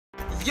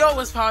Yo,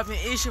 what's poppin'?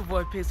 It's your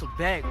boy Pixel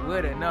back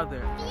with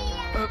another.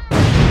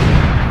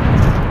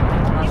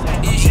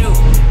 It's you,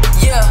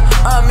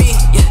 yeah, on me,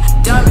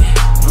 yeah, diamond,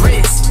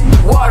 wrist,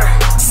 water.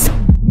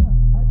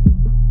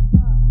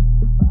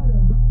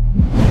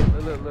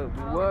 Look,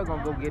 we was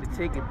gonna go get a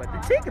ticket, but the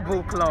ticket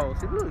booth closed.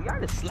 See, look, y'all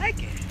just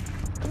slacking.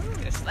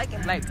 Just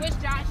slacking like. Where's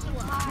Joshua?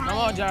 Come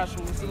on,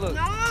 Joshua. See, look.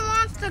 No one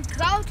wants to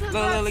go to the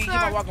Look, you circus.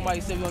 keep on walking by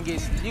yourself. You gonna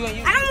get.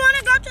 I don't want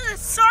to go to the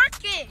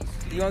circus.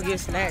 You gonna get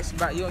snatched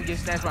by. You gonna get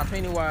snatched by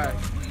Pennywise.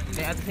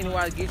 Then after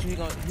Pennywise gets you, he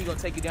gonna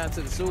take you down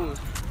to the sewers.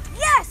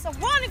 Yes, I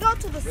want to go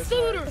to the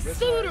Suitor.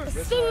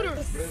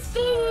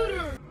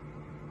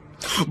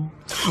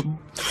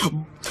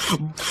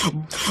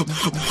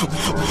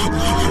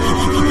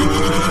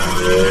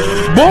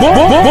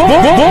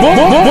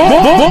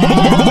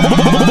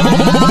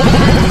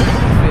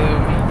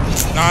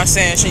 Know what I'm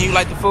saying? Shin, you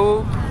like the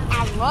food?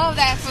 I love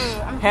that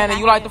food. Hannah,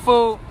 you like the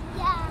food?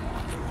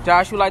 Yeah.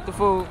 Josh, you like the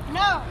food?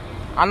 No.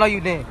 I know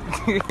you didn't.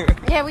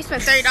 Yeah, we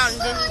spent $30,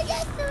 didn't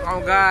we? Oh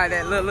God,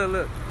 that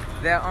look.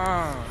 That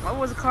what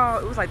was it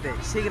called? It was like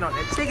that chicken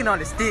on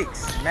the sticks,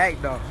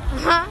 smack though.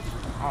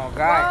 Oh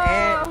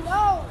God,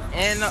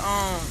 and the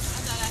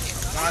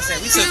like I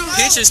said, we took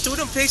pictures, two of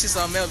them pictures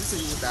on mail. We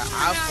took with the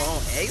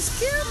iPhone X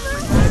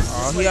camera.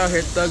 Oh, he out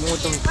here thugging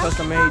with them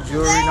custom made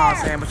jewelry, you know what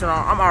I'm saying? But you know,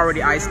 I'm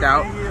already iced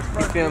out.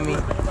 You feel me?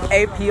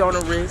 AP on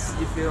the wrist,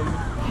 you feel me?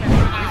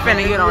 We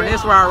finna get on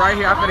this ride right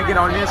here. I finna get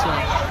on this one.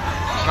 You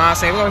know what I'm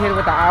saying? We're gonna hit it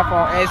with the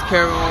iPhone X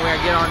camera when we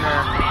get on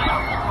there.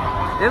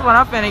 This one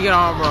I'm finna get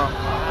on, bro.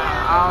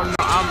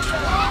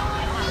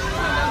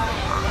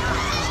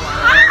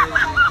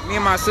 Me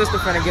and my sister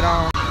finna get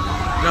on.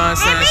 You know what I'm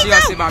saying? She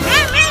gonna sit by me.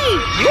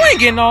 You ain't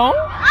getting on.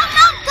 I'm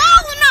not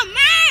going up,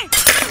 man.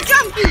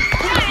 Jump you.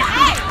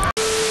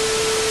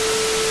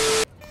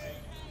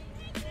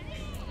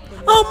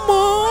 I'm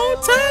on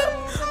top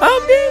of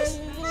this.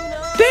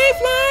 They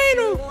flying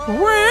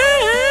around.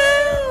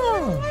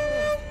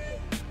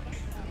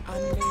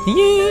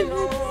 Yeah.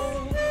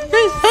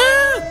 It's hot.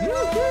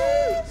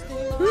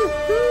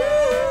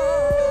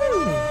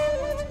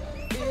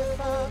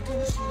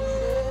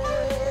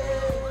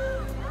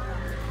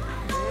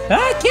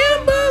 I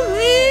can't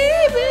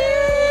believe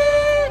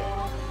it.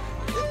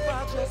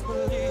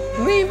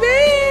 Believe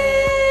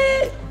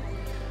it.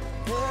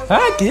 I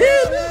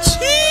can't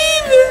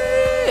achieve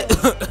it.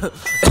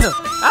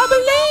 I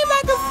believe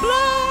I can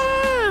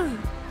fly.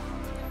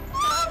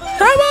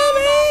 I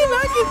believe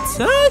I can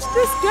touch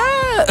the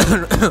sky.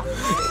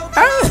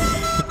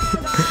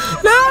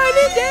 Now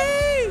any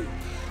day,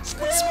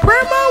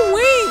 spread my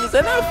wings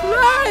and I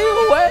fly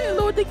away.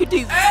 Lord, thank you,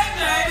 Jesus. Hey,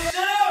 man,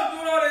 shut up,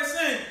 doing all that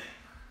shit.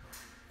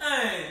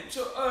 Hey,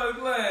 your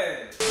ugly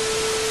ass.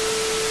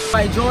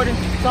 Hey, Jordan,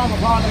 so I'm a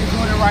ball like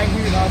Jordan right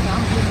here, dog.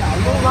 I'm getting out.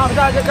 Little Llama,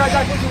 Josh, what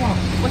you want?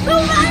 What you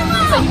want?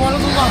 Say you want a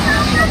Little Llama.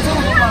 Two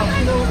Little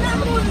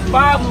Llamas.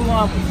 5 Little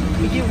Llamas.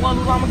 You get 1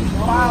 Little Llama, get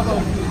 5 of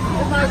them.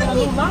 That's not even a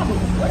Little Llama.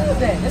 What is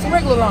that? That's a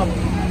regular Llama.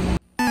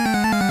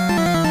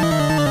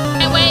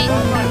 Hey, wait.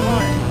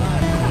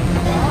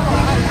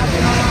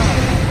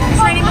 He's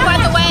ready to move out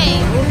the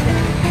way.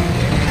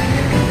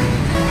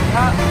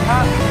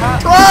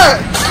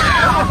 What?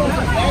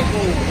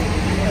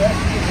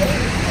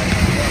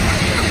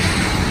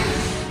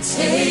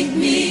 Take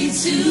me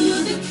to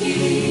the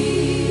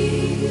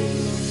king.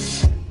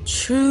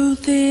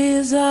 Truth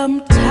is,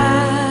 I'm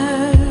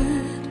tired.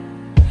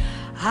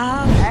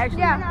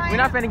 Actually, we're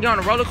not finna get on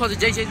the roller coaster.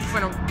 JJ's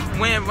finna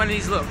win one of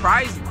these little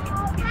prizes.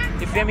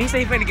 You feel me? He said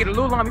he finna get a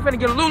Little Llama. He finna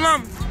get a Little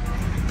Llama. You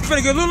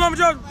finna get a Little Llama,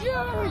 Joe?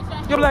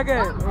 Yeah. Your black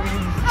ass.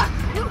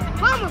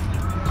 Mama.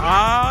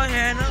 Oh,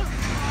 Hannah.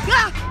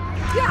 Yeah.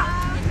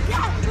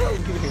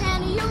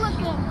 Hannah, you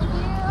looking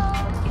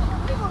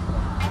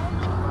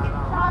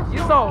You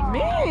so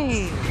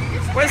mean.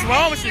 What's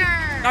wrong with you?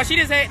 No, she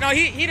just hate. No,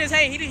 he just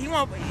hate. He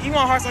want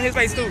hearts on his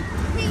face too.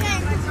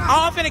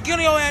 Oh, I'm finna get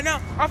on your ass now.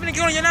 Oh, you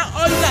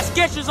got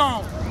Skechers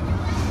on.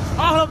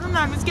 Oh, I'm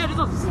not even Skechers.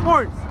 Those are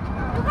sports.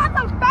 You got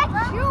some fake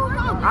shoes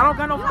on. I don't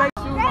got no fake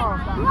shoes on.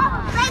 You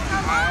have fake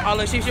shoes. Oh,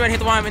 look, she ready to hit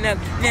the wine and that.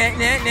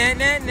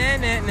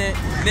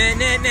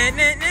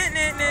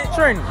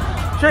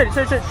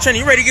 Trini,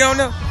 you ready to get on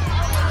there?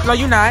 No,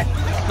 you not.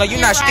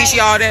 She thinks she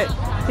all that.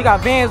 She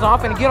got Vans on. I'm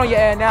finna get on your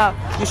ass now.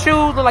 Your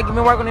shoes look like you've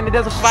been working in the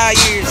desert for 5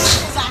 years.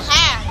 It's a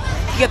hat.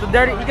 You got the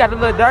dirty. You got the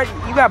little dirty.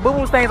 You got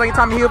boo-boo stains on your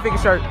Tommy Hilfiger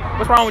shirt.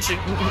 What's wrong with you?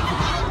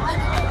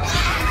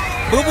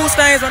 Boo-boo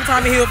stains on the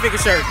Tommy Hilfiger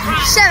shirt.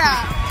 Shut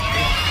up.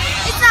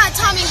 It's not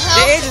Tommy The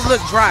Hilfiger. edges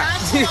look dry.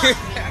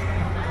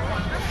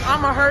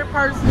 I'm a hurt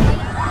person.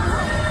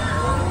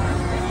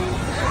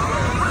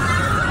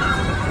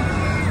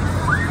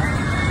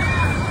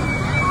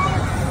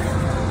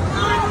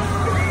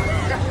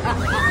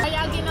 Are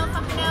y'all getting on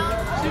something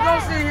else? She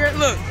gonna sit here.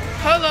 Look,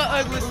 her little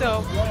ugly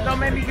self. Don't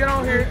make me get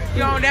on here.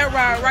 Get on that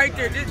ride right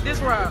there. This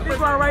ride. This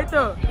ride right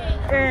there.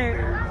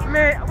 And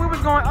man, we was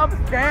going up,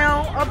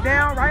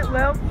 down, right,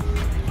 left.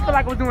 Feel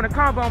like I was doing a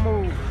combo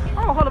move.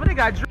 Oh, hold up, they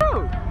got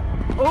Drew.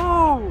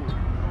 Ooh,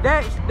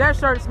 that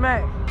shirt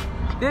smack.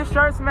 This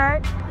shirt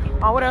smack.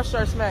 Oh, what else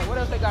shirt smack? What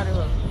else they got in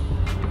here?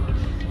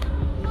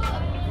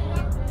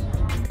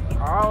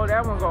 Oh,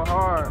 that one go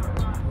hard.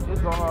 This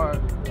go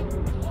hard.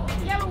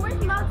 Yeah, but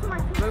where's not to my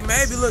Look,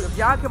 maybe, look, if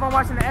y'all keep on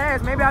watching the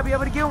ads, maybe I'll be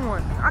able to get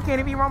one. I can't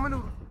even eat ramen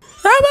noodles.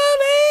 I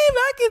believe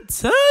I can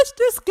touch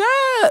the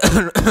sky.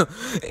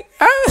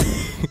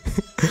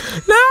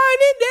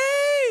 90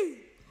 days.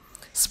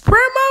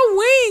 Spread my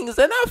wings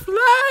and I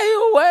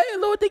fly away.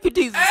 Lord, thank you,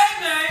 Jesus.